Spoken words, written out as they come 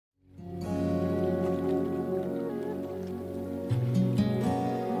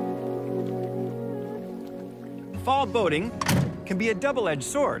fall boating can be a double-edged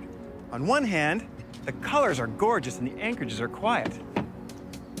sword. On one hand, the colors are gorgeous and the anchorages are quiet.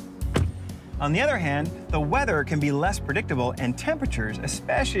 On the other hand, the weather can be less predictable and temperatures,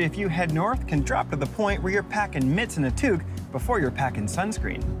 especially if you head north, can drop to the point where you're packing mitts and a toque before you're packing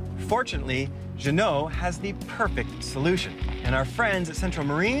sunscreen. Fortunately, Jeanneau has the perfect solution, and our friends at Central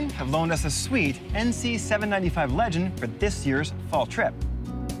Marine have loaned us a sweet NC 795 Legend for this year's fall trip.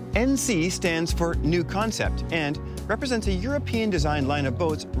 NC stands for New Concept and represents a European design line of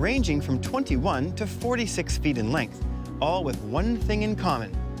boats ranging from 21 to 46 feet in length, all with one thing in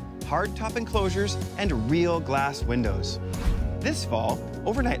common: hardtop enclosures and real glass windows. This fall,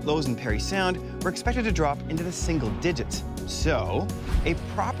 overnight lows in Parry Sound were expected to drop into the single digits. So, a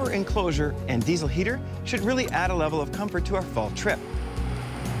proper enclosure and diesel heater should really add a level of comfort to our fall trip.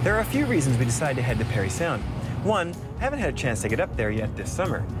 There are a few reasons we decided to head to Parry Sound. One, I haven't had a chance to get up there yet this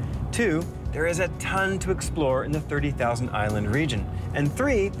summer. Two, there is a ton to explore in the 30,000 island region. And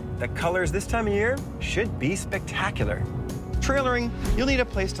three, the colors this time of year should be spectacular. Trailering, you'll need a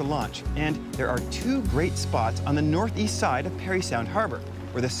place to launch, and there are two great spots on the northeast side of Parry Sound Harbour,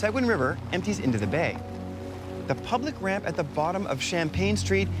 where the Seguin River empties into the bay. The public ramp at the bottom of Champagne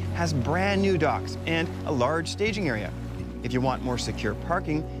Street has brand new docks and a large staging area. If you want more secure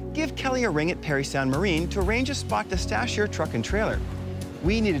parking, give Kelly a ring at Parry Sound Marine to arrange a spot to stash your truck and trailer.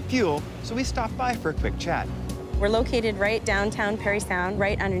 We needed fuel, so we stopped by for a quick chat. We're located right downtown Parry Sound,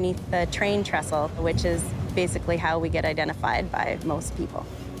 right underneath the train trestle, which is basically how we get identified by most people.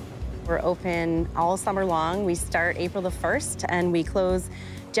 We're open all summer long. We start April the 1st and we close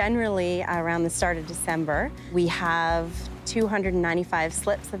generally around the start of December. We have 295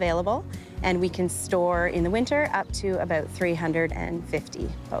 slips available, and we can store in the winter up to about 350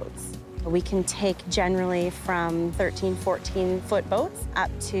 boats. We can take generally from 13, 14-foot boats up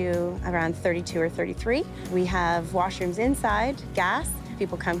to around 32 or 33. We have washrooms inside, gas.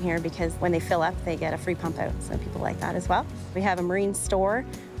 People come here because when they fill up, they get a free pump out, so people like that as well. We have a marine store.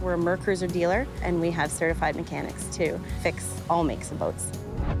 We're a Mercruiser dealer, and we have certified mechanics to fix all makes of boats.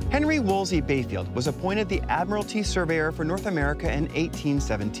 Henry Wolsey Bayfield was appointed the Admiralty Surveyor for North America in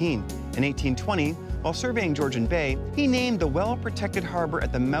 1817. In 1820, while surveying Georgian Bay, he named the well-protected harbor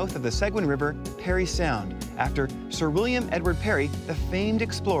at the mouth of the Seguin River Parry Sound, after Sir William Edward Parry, the famed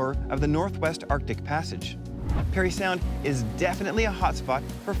explorer of the Northwest Arctic Passage. Parry Sound is definitely a hotspot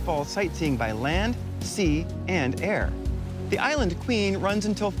for fall sightseeing by land, sea, and air. The Island Queen runs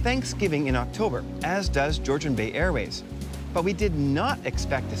until Thanksgiving in October, as does Georgian Bay Airways. But we did not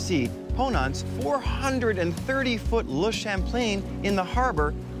expect to see Ponant's 430-foot Le Champlain in the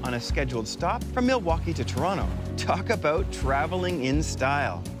harbor on a scheduled stop from Milwaukee to Toronto. Talk about traveling in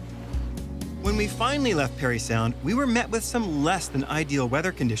style. When we finally left Parry Sound, we were met with some less than ideal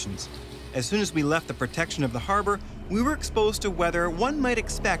weather conditions. As soon as we left the protection of the harbor, we were exposed to weather one might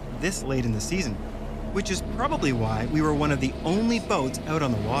expect this late in the season, which is probably why we were one of the only boats out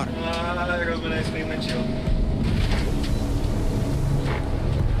on the water. There goes my nice clean windshield.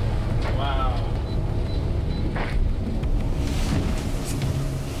 Wow.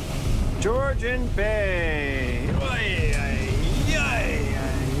 Georgian Bay. Oy, ay, ay,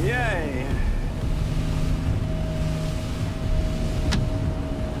 ay, ay.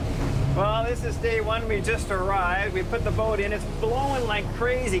 Well, this is day one. We just arrived. We put the boat in. It's blowing like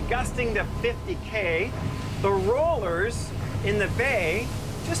crazy, gusting to 50K. The rollers in the bay,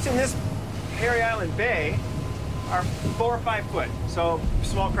 just in this Parry Island Bay, are 4 or 5 foot. So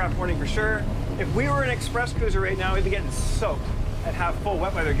small craft warning for sure. If we were an express cruiser right now, we'd be getting soaked. I'd have full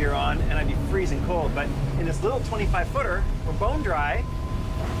wet weather gear on and I'd be freezing cold. But in this little 25-footer, we're bone dry,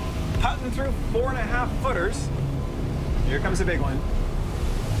 putting through 4.5 footers. Here comes a big one.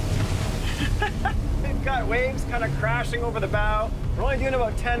 We've got waves kind of crashing over the bow. We're only doing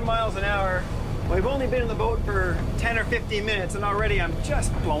about 10 miles an hour. We've only been in the boat for 10 or 15 minutes and already I'm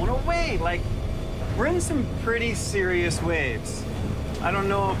just blown away. Like, we're in some pretty serious waves. I don't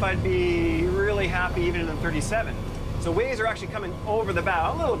know if I'd be really happy even in the 37. So waves are actually coming over the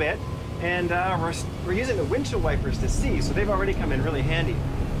bow a little bit, and we're using the windshield wipers to see, so they've already come in really handy.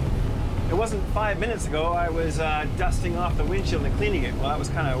 It wasn't 5 minutes ago I was dusting off the windshield and cleaning it. Well, that was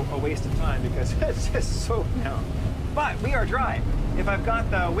kind of a waste of time because it's just soaked now. But we are dry. If I've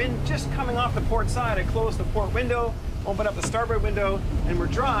got the wind just coming off the port side, I close the port window, open up the starboard window, and we're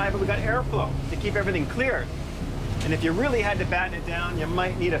dry, but we got airflow to keep everything clear. And if you really had to batten it down, you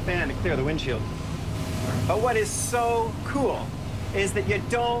might need a fan to clear the windshield. But what is so cool is that you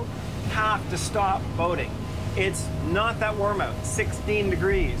don't have to stop boating. It's not that warm out, 16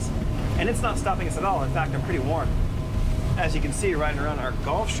 degrees. And it's not stopping us at all. In fact, I'm pretty warm. As you can see, riding around in our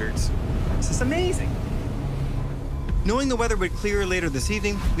golf shirts. This is amazing. Knowing the weather would clear later this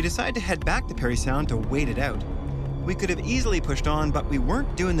evening, we decided to head back to Parry Sound to wait it out. We could have easily pushed on, but we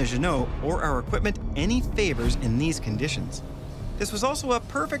weren't doing the Jeanneau or our equipment any favors in these conditions. This was also a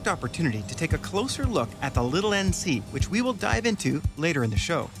perfect opportunity to take a closer look at the little NC, which we will dive into later in the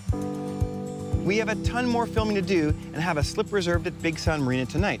show. We have a ton more filming to do and have a slip reserved at Big Sound Marina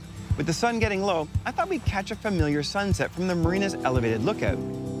tonight. With the sun getting low, I thought we'd catch a familiar sunset from the marina's elevated lookout.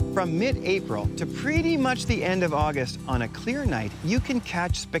 From mid-April to pretty much the end of August, on a clear night, you can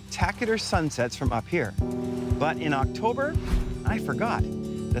catch spectacular sunsets from up here. But in October, I forgot.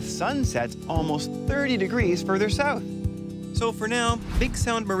 The sun sets almost 30 degrees further south. So for now, Big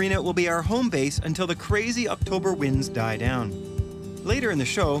Sound Marina will be our home base until the crazy October winds die down. Later in the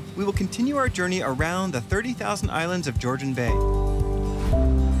show, we will continue our journey around the 30,000 islands of Georgian Bay.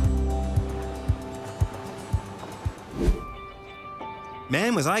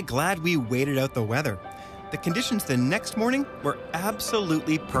 Man, was I glad we waited out the weather. The conditions the next morning were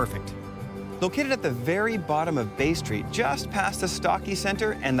absolutely perfect. Located at the very bottom of Bay Street, just past the Stocky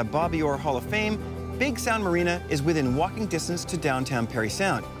Center and the Bobby Orr Hall of Fame, Big Sound Marina is within walking distance to downtown Parry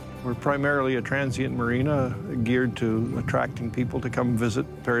Sound. We're primarily a transient marina geared to attracting people to come visit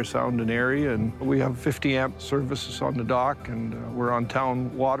Parry Sound and area, and we have 50 amp services on the dock, and we're on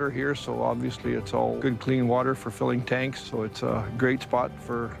town water here, so obviously it's all good clean water for filling tanks, so it's a great spot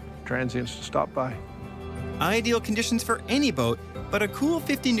for transients to stop by. Ideal conditions for any boat, but a cool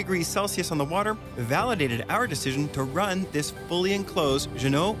 15 degrees Celsius on the water validated our decision to run this fully enclosed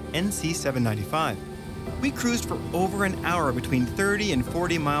Jeanneau NC 795. We cruised for over an hour between 30 and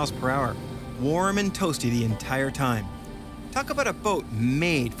 40 miles per hour, warm and toasty the entire time. Talk about a boat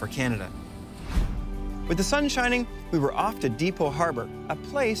made for Canada. With the sun shining, we were off to Depot Harbour, a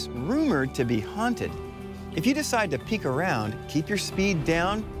place rumored to be haunted. If you decide to peek around, keep your speed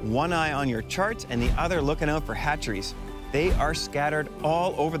down, one eye on your charts and the other looking out for hatcheries. They are scattered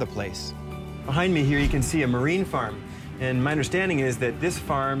all over the place. Behind me here you can see a marine farm, and my understanding is that this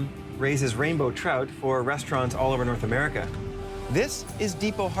farm raises rainbow trout for restaurants all over North America. This is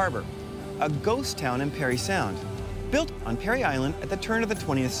Depot Harbour, a ghost town in Parry Sound, built on Parry Island at the turn of the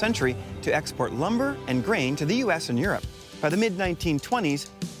 20th century to export lumber and grain to the US and Europe. By the mid-1920s,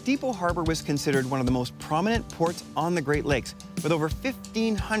 Depot Harbour was considered one of the most prominent ports on the Great Lakes, with over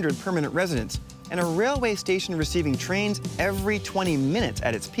 1,500 permanent residents and a railway station receiving trains every 20 minutes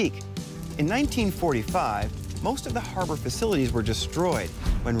at its peak. In 1945, most of the harbour facilities were destroyed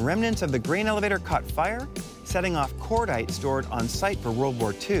when remnants of the grain elevator caught fire, setting off cordite stored on site for World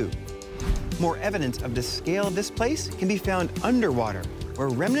War II. More evidence of the scale of this place can be found underwater, where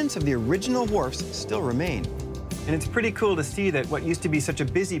remnants of the original wharfs still remain. And it's pretty cool to see that what used to be such a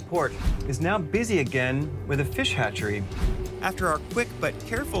busy port is now busy again with a fish hatchery. After our quick but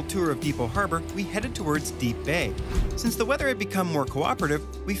careful tour of Depot Harbour, we headed towards Deep Bay. Since the weather had become more cooperative,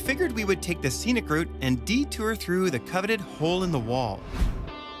 we figured we would take the scenic route and detour through the coveted Hole in the Wall.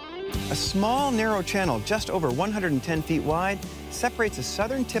 A small, narrow channel just over 110 feet wide separates the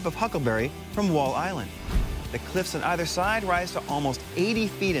southern tip of Huckleberry from Wall Island. The cliffs on either side rise to almost 80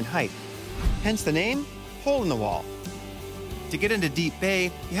 feet in height, hence the name Hole in the Wall. To get into Deep Bay,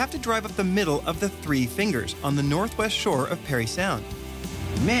 you have to drive up the middle of the Three Fingers on the northwest shore of Parry Sound.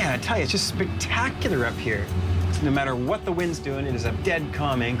 Man, I tell you, it's just spectacular up here. No matter what the wind's doing, it is a dead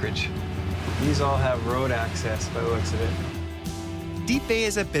calm anchorage. These all have road access by the looks of it. Deep Bay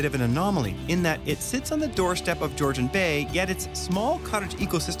is a bit of an anomaly in that it sits on the doorstep of Georgian Bay, yet its small cottage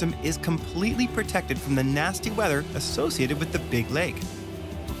ecosystem is completely protected from the nasty weather associated with the big lake.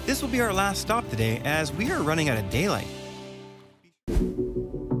 This will be our last stop today as we are running out of daylight.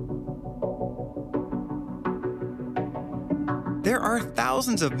 There are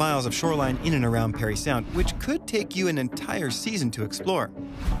thousands of miles of shoreline in and around Parry Sound, which could take you an entire season to explore.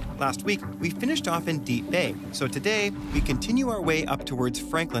 Last week, we finished off in Deep Bay, so today we continue our way up towards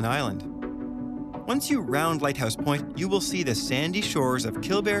Franklin Island. Once you round Lighthouse Point, you will see the sandy shores of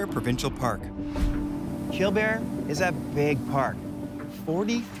Killbear Provincial Park. Killbear is a big park,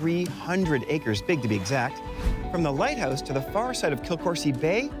 4,300 acres big to be exact. From the lighthouse to the far side of Kilcorsey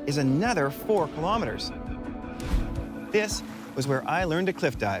Bay is another 4 kilometers. This was where I learned to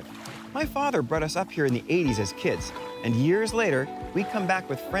cliff dive. My father brought us up here in the 80s as kids, and years later, we come back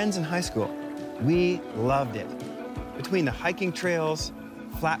with friends in high school. We loved it. Between the hiking trails,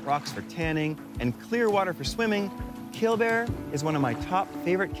 flat rocks for tanning, and clear water for swimming, Killbear is one of my top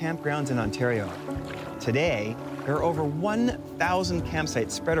favorite campgrounds in Ontario. Today, there are over 1,000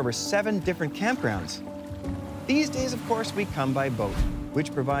 campsites spread over 7 different campgrounds. These days, of course, we come by boat,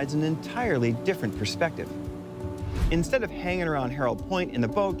 which provides an entirely different perspective. Instead of hanging around Herald Point in the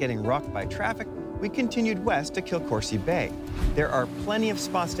boat getting rocked by traffic, we continued west to Killbear Bay. There are plenty of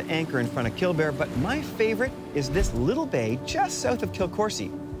spots to anchor in front of Killbear, but my favorite is this little bay just south of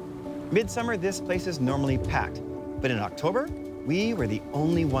Killbear. Midsummer, this place is normally packed, but in October, we were the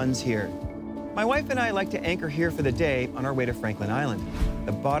only ones here. My wife and I like to anchor here for the day on our way to Franklin Island.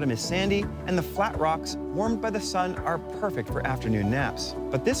 The bottom is sandy, and the flat rocks, warmed by the sun, are perfect for afternoon naps.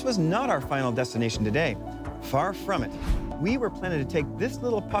 But this was not our final destination today. Far from it. We were planning to take this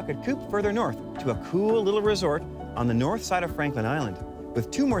little pocket coupe further north to a cool little resort on the north side of Franklin Island.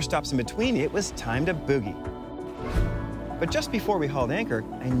 With 2 more stops in between, it was time to boogie. But just before we hauled anchor,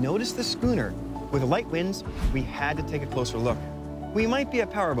 I noticed the schooner. With light winds, we had to take a closer look. We might be a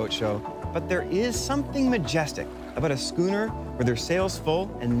powerboat show, but there is something majestic about a schooner with their sails full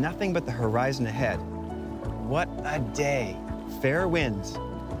and nothing but the horizon ahead. What a day. Fair winds.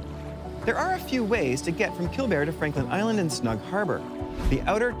 There are a few ways to get from Killbear to Franklin Island and Snug Harbour. The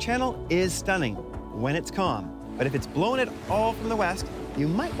outer channel is stunning when it's calm, but if it's blowing it all from the west, you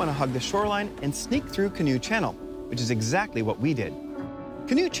might want to hug the shoreline and sneak through Canoe Channel, which is exactly what we did.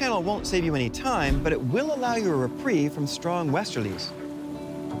 Canoe Channel won't save you any time, but it will allow you a reprieve from strong westerlies.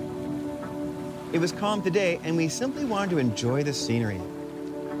 It was calm today, and we simply wanted to enjoy the scenery.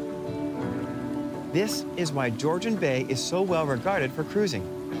 This is why Georgian Bay is so well regarded for cruising.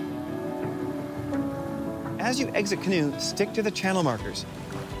 As you exit Canoe, stick to the channel markers.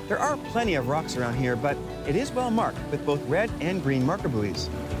 There are plenty of rocks around here, but it is well marked with both red and green marker buoys.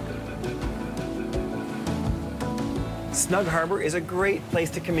 Snug Harbour is a great place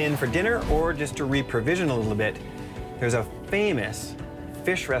to come in for dinner or just to re-provision a little bit. There's a famous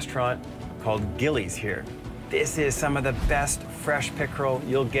fish restaurant called Gillies here. This is some of the best fresh pickerel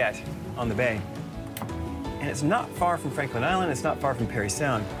you'll get on the bay. And it's not far from Franklin Island, it's not far from Parry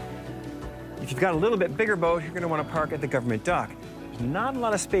Sound. If you've got a little bit bigger boat, you're going to want to park at the government dock. There's not a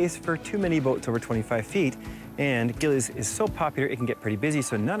lot of space for too many boats over 25 feet, and Gillies is so popular it can get pretty busy,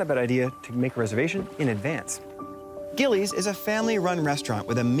 so not a bad idea to make a reservation in advance. Gillies is a family-run restaurant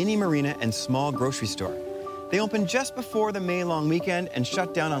with a mini marina and small grocery store. They opened just before the May long weekend and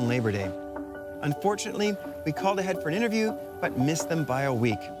shut down on Labor Day. Unfortunately, we called ahead for an interview, but missed them by a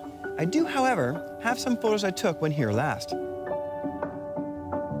week. I do, however, have some photos I took when here last.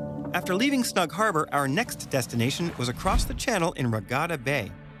 After leaving Snug Harbour, our next destination was across the channel in Regatta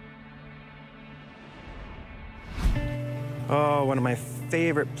Bay. Oh, one of my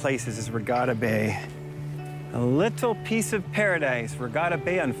favorite places is Regatta Bay. A little piece of paradise, Regatta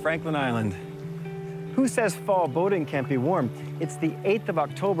Bay on Franklin Island. Who says fall boating can't be warm? It's the 8th of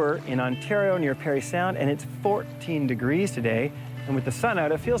October in Ontario near Parry Sound, and it's 14 degrees today. And with the sun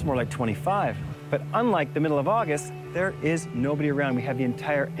out, it feels more like 25. But unlike the middle of August, there is nobody around. We have the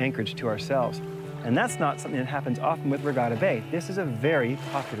entire anchorage to ourselves. And that's not something that happens often with Regatta Bay. This is a very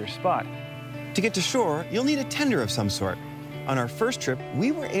popular spot. To get to shore, you'll need a tender of some sort. On our first trip,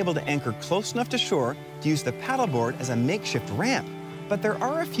 we were able to anchor close enough to shore to use the paddleboard as a makeshift ramp. But there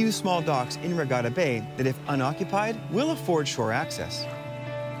are a few small docks in Regatta Bay that, if unoccupied, will afford shore access.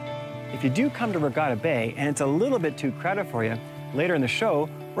 If you do come to Regatta Bay and it's a little bit too crowded for you, later in the show,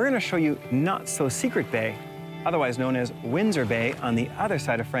 we're going to show you Not-So-Secret Bay, otherwise known as Windsor Bay on the other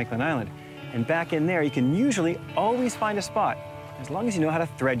side of Franklin Island. And back in there, you can usually always find a spot, as long as you know how to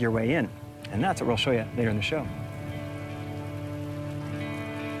thread your way in. And that's what we'll show you later in the show.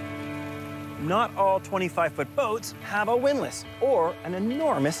 Not all 25-foot boats have a windlass or an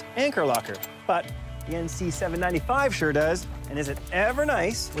enormous anchor locker, but the NC 795 sure does. And is it ever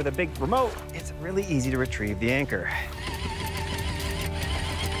nice with a big remote? It's really easy to retrieve the anchor.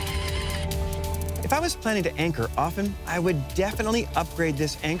 If I was planning to anchor often, I would definitely upgrade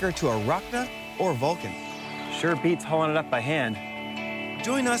this anchor to a Rockwood or Vulcan. Sure beats hauling it up by hand.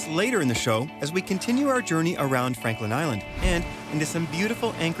 Join us later in the show as we continue our journey around Franklin Island and into some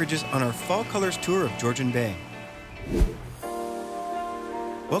beautiful anchorages on our Fall Colors tour of Georgian Bay.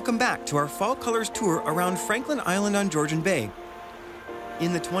 Welcome back to our Fall Colors tour around Franklin Island on Georgian Bay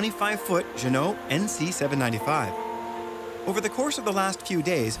in the 25-foot Jeanneau NC 795. Over the course of the last few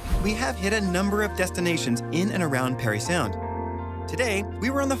days, we have hit a number of destinations in and around Parry Sound. Today,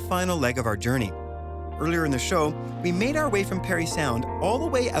 we were on the final leg of our journey. Earlier in the show, we made our way from Parry Sound all the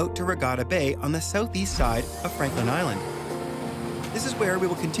way out to Regatta Bay on the southeast side of Franklin Island. This is where we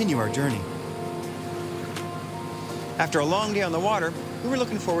will continue our journey. After a long day on the water, we were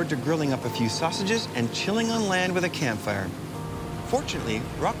looking forward to grilling up a few sausages and chilling on land with a campfire. Fortunately,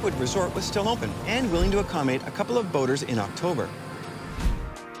 Rockwood Resort was still open and willing to accommodate a couple of boaters in October.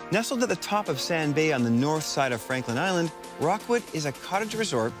 Nestled at the top of Sand Bay on the north side of Franklin Island, Rockwood is a cottage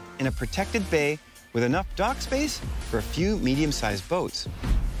resort in a protected bay with enough dock space for a few medium-sized boats.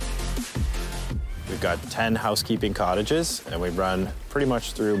 We've got 10 housekeeping cottages, and we run pretty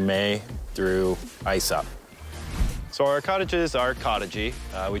much through May through ice up. So our cottages are cottagey.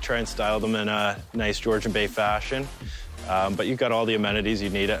 We try and style them in a nice Georgian Bay fashion, but you've got all the amenities you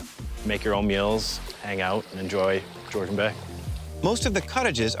need to make your own meals, hang out, and enjoy Georgian Bay. Most of the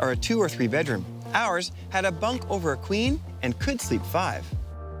cottages are a 2 or 3 bedroom. Ours had a bunk over a queen and could sleep 5.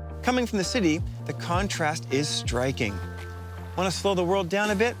 Coming from the city, the contrast is striking. Want to slow the world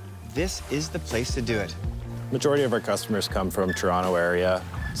down a bit? This is the place to do it. Majority of our customers come from Toronto area,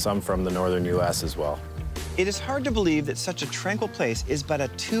 some from the northern U.S. as well. It is hard to believe that such a tranquil place is but a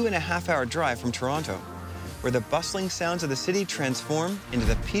 2.5-hour drive from Toronto, where the bustling sounds of the city transform into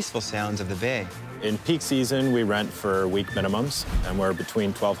the peaceful sounds of the bay. In peak season, we rent for week minimums, and we're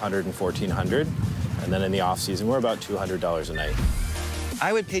between $1,200 and $1,400. And then in the off season, we're about $200 a night.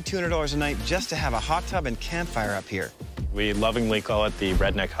 I would pay $200 a night just to have a hot tub and campfire up here. We lovingly call it the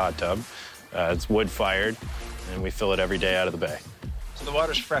redneck hot tub. It's wood-fired, and we fill it every day out of the bay. So the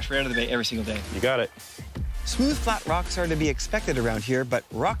water's fresh right out of the bay every single day. You got it. Smooth, flat rocks are to be expected around here, but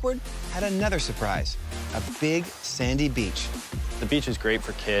Rockwood had another surprise, a big, sandy beach. The beach is great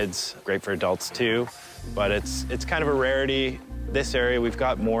for kids, great for adults too, but it's kind of a rarity. This area, we've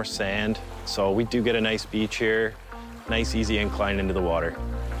got more sand, so we do get a nice beach here, nice, easy incline into the water.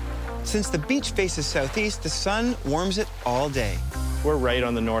 Since the beach faces southeast, the sun warms it all day. We're right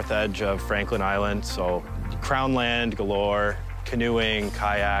on the north edge of Franklin Island, so crown land galore, canoeing,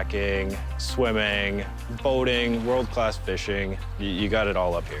 kayaking, swimming, boating, world-class fishing. You got it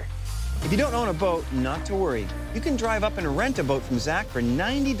all up here. If you don't own a boat, not to worry. You can drive up and rent a boat from Zach for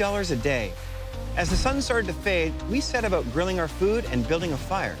 $90 a day. As the sun started to fade, we set about grilling our food and building a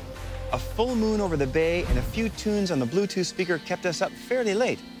fire. A full moon over the bay and a few tunes on the Bluetooth speaker kept us up fairly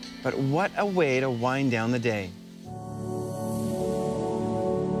late. But what a way to wind down the day.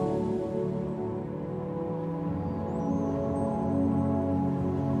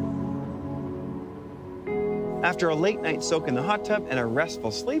 After a late night soak in the hot tub and a restful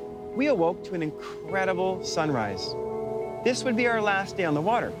sleep, we awoke to an incredible sunrise. This would be our last day on the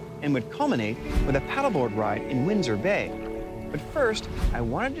water and would culminate with a paddleboard ride in Windsor Bay. But first, I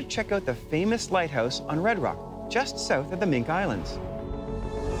wanted to check out the famous lighthouse on Red Rock, just south of the Mink Islands.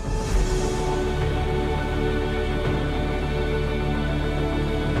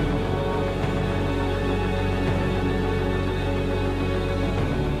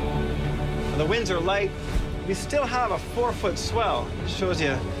 The winds are light. We still have a 4-foot swell. It shows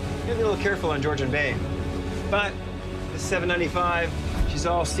you be a little careful on Georgian Bay. But the 795, she's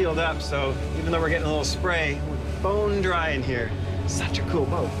all sealed up, so even though we're getting a little spray, we're bone dry in here. Such a cool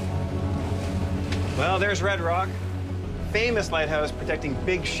boat. Well, there's Red Rock, famous lighthouse protecting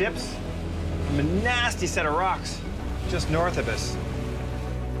big ships from a nasty set of rocks just north of us.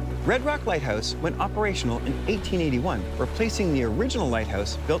 Red Rock Lighthouse went operational in 1881, replacing the original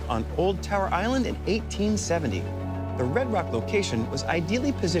lighthouse built on Old Tower Island in 1870. The Red Rock location was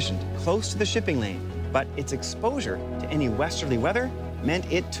ideally positioned close to the shipping lane, but its exposure to any westerly weather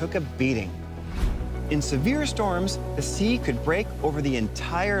meant it took a beating. In severe storms, the sea could break over the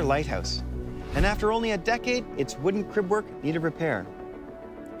entire lighthouse. And after only a decade, its wooden cribwork needed repair.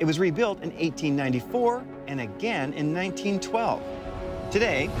 It was rebuilt in 1894 and again in 1912.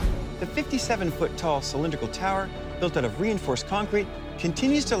 Today, the 57-foot tall cylindrical tower, built out of reinforced concrete,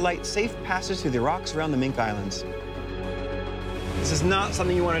 continues to light safe passage through the rocks around the Mink Islands. This is not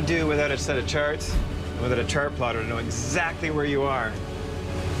something you want to do without a set of charts and without a chart plotter to know exactly where you are.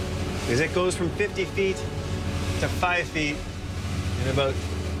 Because it goes from 50 feet to 5 feet in about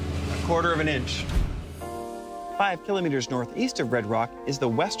a quarter of an inch. 5 kilometers northeast of Red Rock is the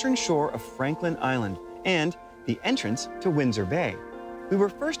western shore of Franklin Island and the entrance to Windsor Bay. We were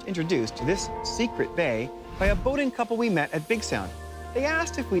first introduced to this secret bay by a boating couple we met at Big Sound. They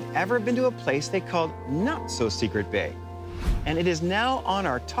asked if we'd ever been to a place they called Not So Secret Bay. And it is now on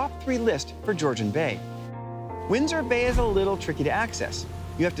our top 3 list for Georgian Bay. Windsor Bay is a little tricky to access.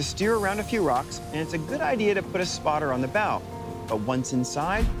 You have to steer around a few rocks, and it's a good idea to put a spotter on the bow. But once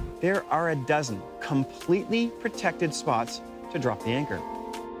inside, there are a dozen completely protected spots to drop the anchor.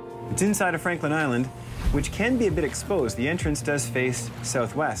 It's inside of Franklin Island, which can be a bit exposed. The entrance does face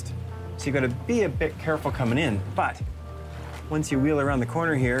southwest, so you've got to be a bit careful coming in. But once you wheel around the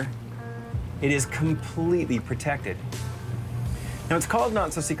corner here, it is completely protected. Now, it's called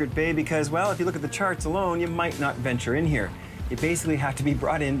Not So Secret Bay because, well, if you look at the charts alone, you might not venture in here. You basically have to be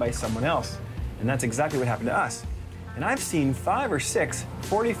brought in by someone else, and that's exactly what happened to us. And I've seen 5 or 6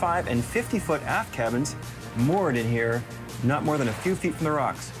 45 and 50-foot aft cabins moored in here, not more than a few feet from the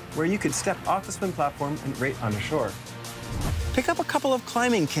rocks, where you could step off the swim platform and right onto shore. Pick up a couple of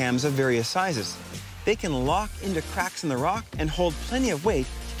climbing cams of various sizes. They can lock into cracks in the rock and hold plenty of weight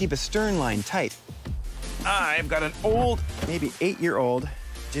to keep a stern line tight. I've got an old, maybe 8-year-old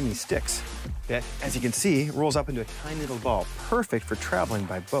Jimmy Sticks that, as you can see, rolls up into a tiny little ball, perfect for traveling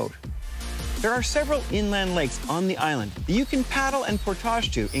by boat. There are several inland lakes on the island that you can paddle and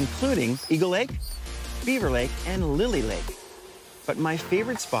portage to, including Eagle Lake, Beaver Lake, and Lily Lake. But my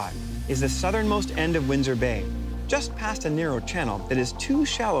favorite spot is the southernmost end of Windsor Bay. Just past a narrow channel that is too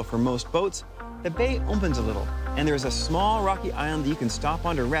shallow for most boats, the bay opens a little, and there is a small rocky island that you can stop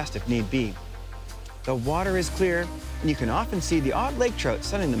on to rest if need be. The water is clear, and you can often see the odd lake trout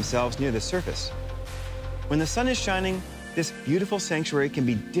sunning themselves near the surface. When the sun is shining, this beautiful sanctuary can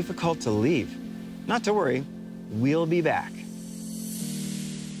be difficult to leave. Not to worry, we'll be back.